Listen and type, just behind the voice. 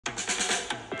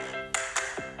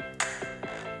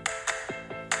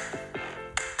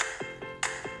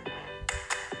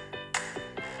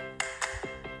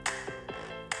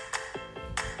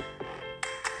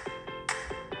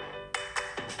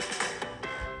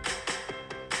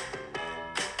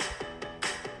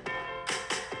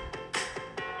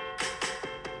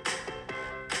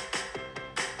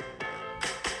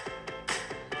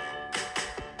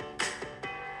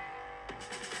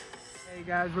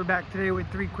Guys, we're back today with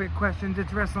 3 quick questions.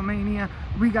 It's WrestleMania.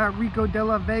 We got Rico De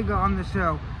La Vega on the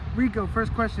show. Rico,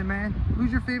 first question, man.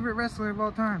 Who's your favorite wrestler of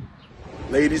all time?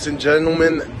 Ladies and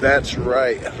gentlemen, that's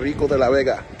right. Rico De La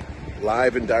Vega,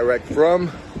 live and direct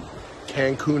from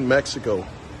Cancun, Mexico.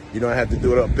 You know I had to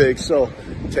do it up big. So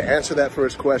to answer that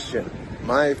first question,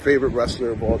 my favorite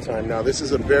wrestler of all time. Now this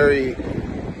is a very,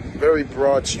 very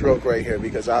broad stroke right here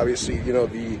because obviously, you know,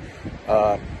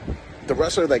 the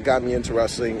wrestler that got me into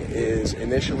wrestling is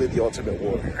initially the Ultimate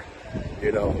Warrior.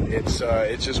 You know, it's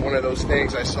just one of those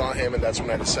things. I saw him and that's when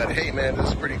I decided, hey man, this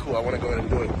is pretty cool. I want to go ahead and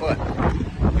do it. But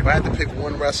if I had to pick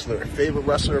one wrestler, favorite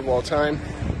wrestler of all time,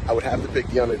 I would have to pick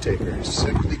The Undertaker,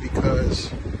 simply because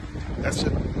that's the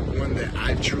one that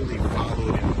I've truly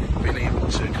followed and been able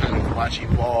to kind of watch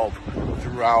evolve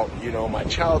throughout, you know, my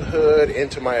childhood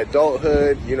into my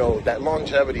adulthood. You know, that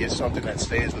longevity is something that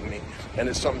stays with me, and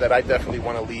it's something that I definitely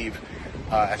want to leave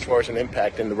as far as an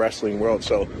impact in the wrestling world.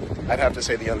 So I'd have to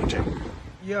say The Undertaker.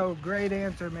 Yo, great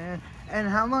answer, man. And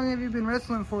how long have you been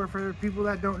wrestling for people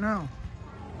that don't know?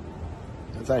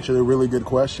 That's actually a really good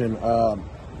question.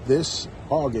 This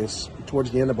August,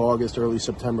 towards the end of August, early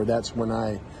September, that's when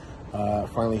I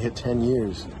finally hit 10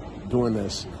 years doing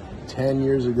this. 10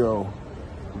 years ago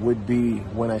would be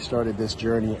when I started this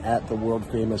journey at the world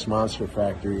famous Monster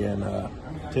Factory, and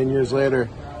 10 years later,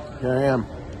 here I am.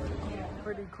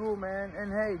 Pretty cool, man.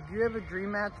 And hey, do you have a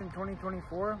dream match in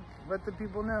 2024? Let the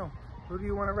people know. Who do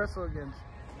you want to wrestle against?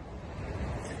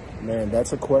 Man,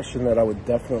 that's a question that I would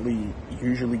definitely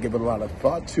usually give a lot of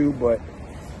thought to, but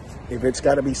if it's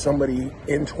got to be somebody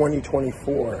in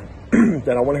 2024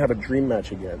 that I want to have a dream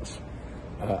match against,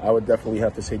 I would definitely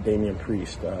have to say Damian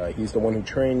Priest. He's the one who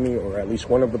trained me, or at least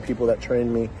one of the people that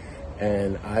trained me,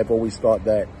 and I've always thought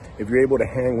that if you're able to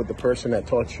hang with the person that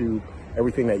taught you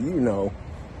everything that you know,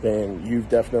 then you've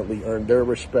definitely earned their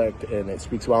respect, and it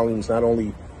speaks volumes not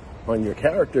only on your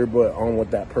character, but on what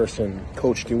that person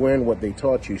coached you in, what they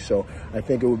taught you. So I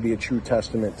think it would be a true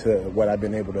testament to what I've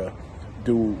been able to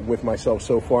do with myself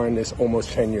so far in this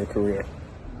almost 10-year career.